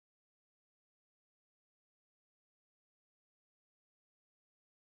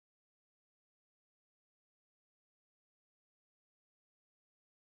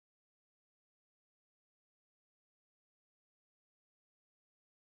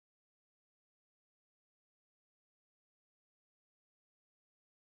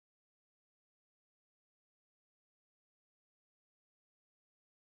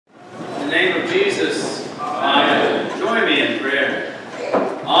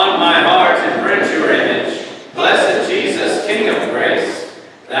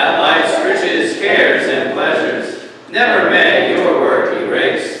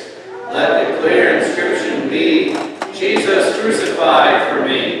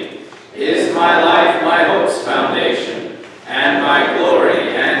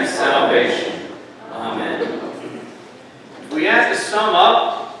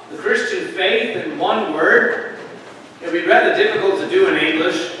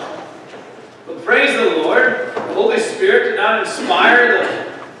God inspire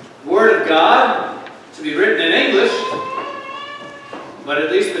the Word of God to be written in English, but at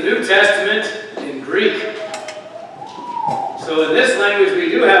least the New Testament in Greek. So in this language we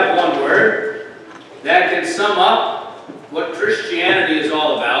do have one word that can sum up what Christianity is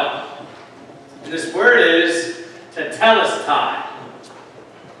all about. And this word is tetelestai,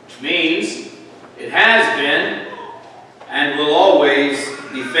 which means it has been and will always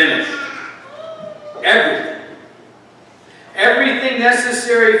be finished. Everything. Everything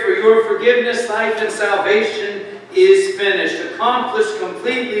necessary for your forgiveness, life, and salvation is finished, accomplished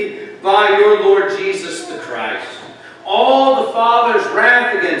completely by your Lord Jesus the Christ. All the Father's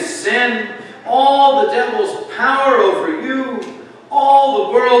wrath against sin, all the devil's power over you, all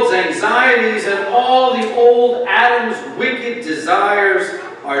the world's anxieties, and all the old Adam's wicked desires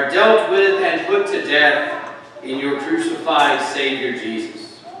are dealt with and put to death in your crucified Savior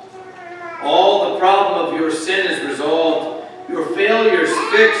Jesus. All the problem of your sin is resolved, your failures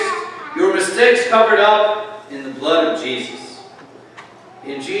fixed, your mistakes covered up in the blood of Jesus.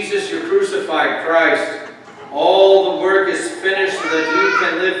 In Jesus, your crucified Christ, all the work is finished so that you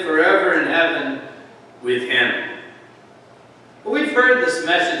can live forever in heaven with Him. We've heard this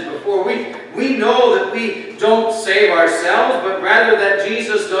message before. We know that we don't save ourselves, but rather that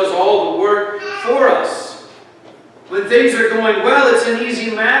Jesus does all the work for us. When things are going well, it's an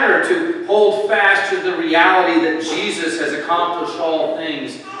easy matter to hold fast to the reality that Jesus has accomplished all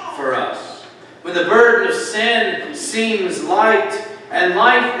things for us. When the burden of sin seems light and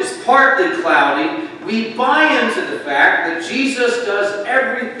life is partly cloudy, we buy into the fact that Jesus does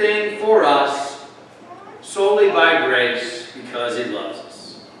everything for us solely by grace because He loves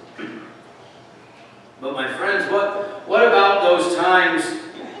us. But my friends, what about those times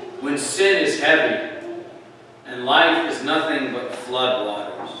when sin is heavy and life is nothing but floodwaters?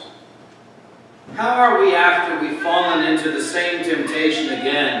 How are we after we've fallen into the same temptation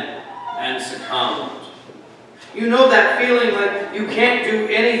again and succumbed? You know that feeling like you can't do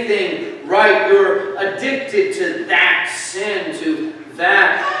anything right. You're addicted to that sin, to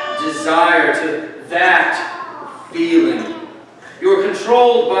that desire, to that feeling. You're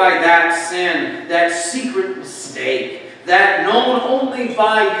controlled by that sin, that secret mistake, that known only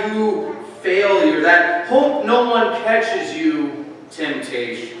by you failure, that hope no one catches you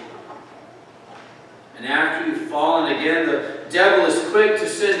temptation. And after you've fallen again, the devil is quick to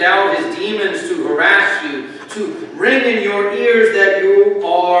send out his demons to harass you, to ring in your ears that you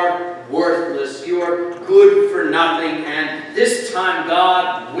are worthless, you're good for nothing, and this time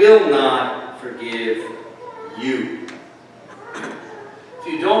God will not forgive you. If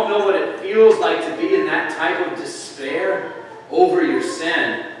you don't know what it feels like to be in that type of despair over your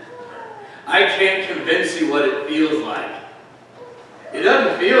sin, I can't convince you what it feels like. It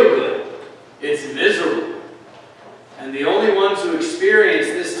doesn't feel good. It's miserable. And the only ones who experience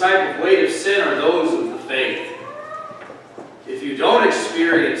this type of weight of sin are those of the faith. If you don't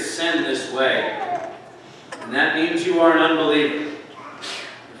experience sin this way, then that means you are an unbeliever.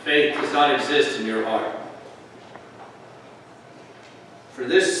 Faith does not exist in your heart. For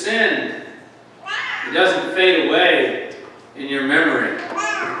this sin, it doesn't fade away in your memory,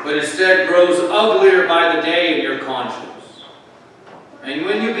 but instead grows uglier by the day in your conscience. And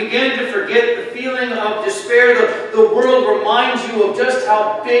when you begin to forget the feeling of despair, the world reminds you of just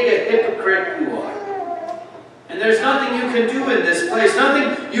how big a hypocrite you are. And there's nothing you can do in this place,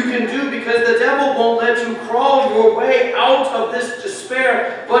 nothing you can do, because the devil won't let you crawl your way out of this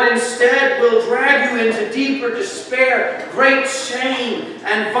despair, but instead will drag you into deeper despair, great shame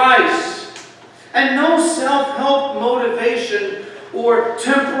and vice. And no self-help motivation or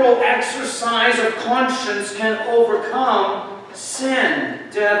temporal exercise of conscience can overcome sin,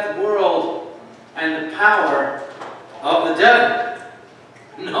 death, world, and the power of the devil.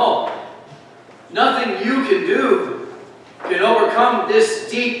 No. Nothing you can do can overcome this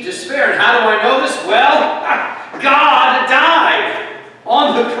deep despair. And how do I know this? Well, God died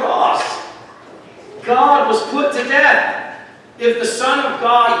on the cross. God was put to death. If the Son of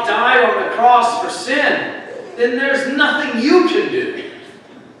God died on the cross for sin, then there's nothing you can do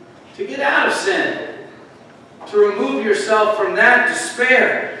to get out of sin, to remove yourself from that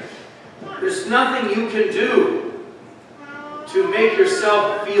despair. There's nothing you can do to make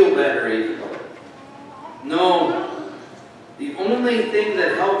yourself feel better even. No, the only thing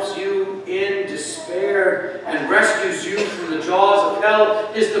that helps you in despair and rescues you from the jaws of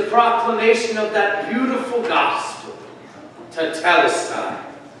hell is the proclamation of that beautiful gospel, tetelestai.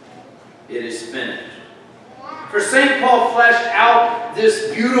 It is finished. For St. Paul fleshed out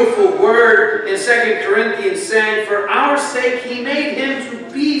this beautiful word in 2 Corinthians, saying, "For our sake He made Him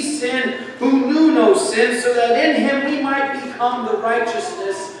to be sin who knew no sin, so that in Him we might become the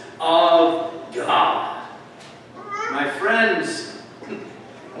righteousness of God. My friends,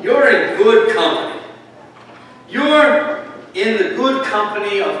 you're in good company. You're in the good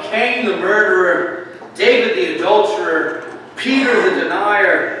company of Cain the murderer, David the adulterer, Peter the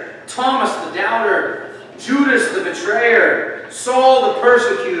denier, Thomas the doubter, Judas the betrayer, Saul the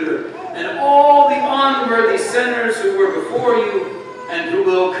persecutor, and all the unworthy sinners who were before you and who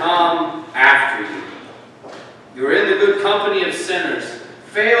will come after you. You're in the good company of sinners,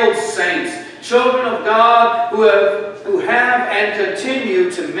 failed saints, children of God who have and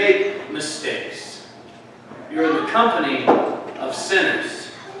continue to make mistakes. You're in the company of sinners.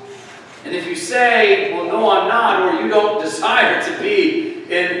 And if you say, well, no, I'm not, or you don't desire to be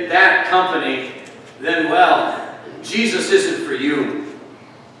in that company, then, well, Jesus isn't for you.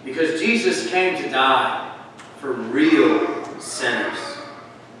 Because Jesus came to die for real sinners.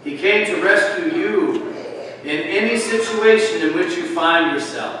 He came to rescue you in any situation in which you find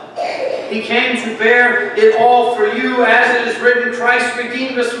yourself. He came to bear it all for you, as it is written, Christ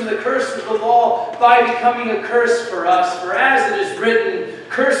redeemed us from the curse of the law by becoming a curse for us. For as it is written,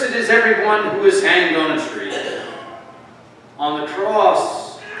 cursed is everyone who is hanged on a tree. On the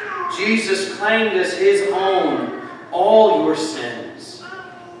cross, Jesus claimed as his own all your sins.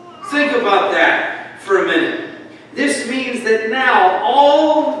 Think about that for a minute. This means that now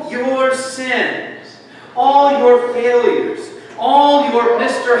all your sins, all your failures, all your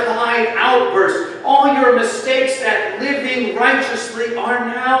Mr. Hyde outbursts, all your mistakes at living righteously are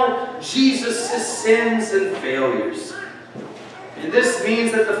now Jesus' sins and failures. And this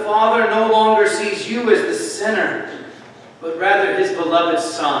means that the Father no longer sees you as the sinner, but rather his beloved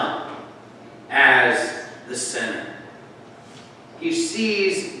Son as the sinner. He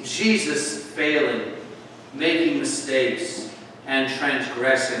sees Jesus failing, making mistakes, and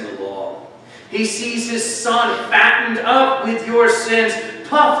transgressing the law. He sees his Son fattened up with your sins,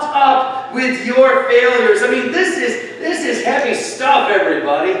 puffed up with your failures. I mean, this is heavy stuff,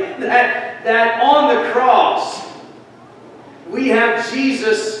 everybody. That on the cross, we have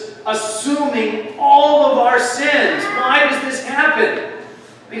Jesus assuming all of our sins. Why does this happen?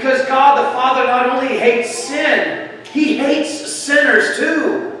 Because God the Father not only hates sin, he hates sinners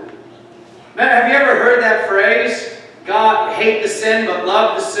too. Have you ever heard that phrase? God hate the sin but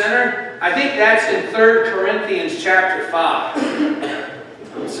love the sinner? I think that's in 3 Corinthians chapter 5.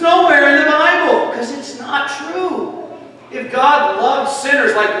 It's nowhere in the Bible because it's not true. If God loved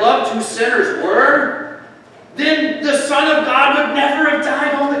sinners like loved who sinners were, then the Son of God would never have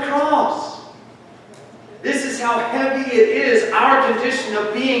died on the cross. This is how heavy it is, our condition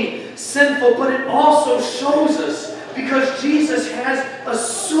of being sinful, but it also shows us, because Jesus has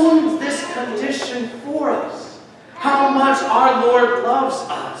assumed this condition for us, how much our Lord loves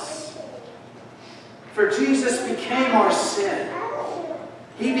us. For Jesus became our sin.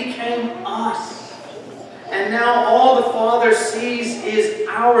 He became us. And now all the Father sees is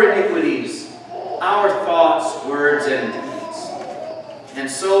our iniquities, our thoughts, words, and deeds. And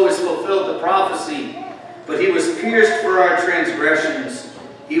so is fulfilled the prophecy. But he was pierced for our transgressions.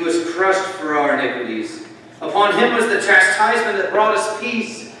 He was crushed for our iniquities. Upon him was the chastisement that brought us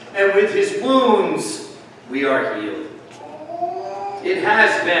peace, and with his wounds we are healed. It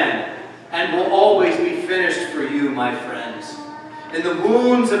has been and will always be finished for you, my friends. In the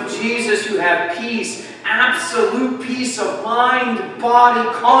wounds of Jesus you have peace, absolute peace of mind, body,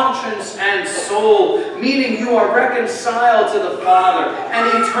 conscience, and soul, meaning you are reconciled to the Father,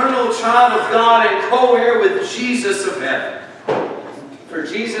 an eternal child of God and co-heir with Jesus of heaven. For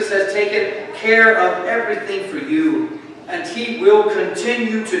Jesus has taken care of everything for you, and he will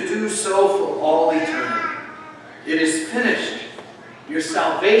continue to do so for all eternity. It is finished. Your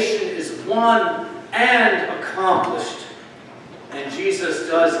salvation is won and accomplished. And Jesus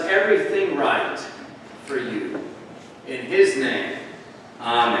does everything right for you. In his name,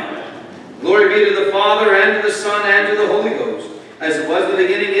 amen. Glory be to the Father, and to the Son, and to the Holy Ghost, as it was in the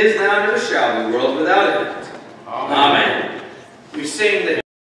beginning, is now, and ever shall be, world without end. Amen. We sing the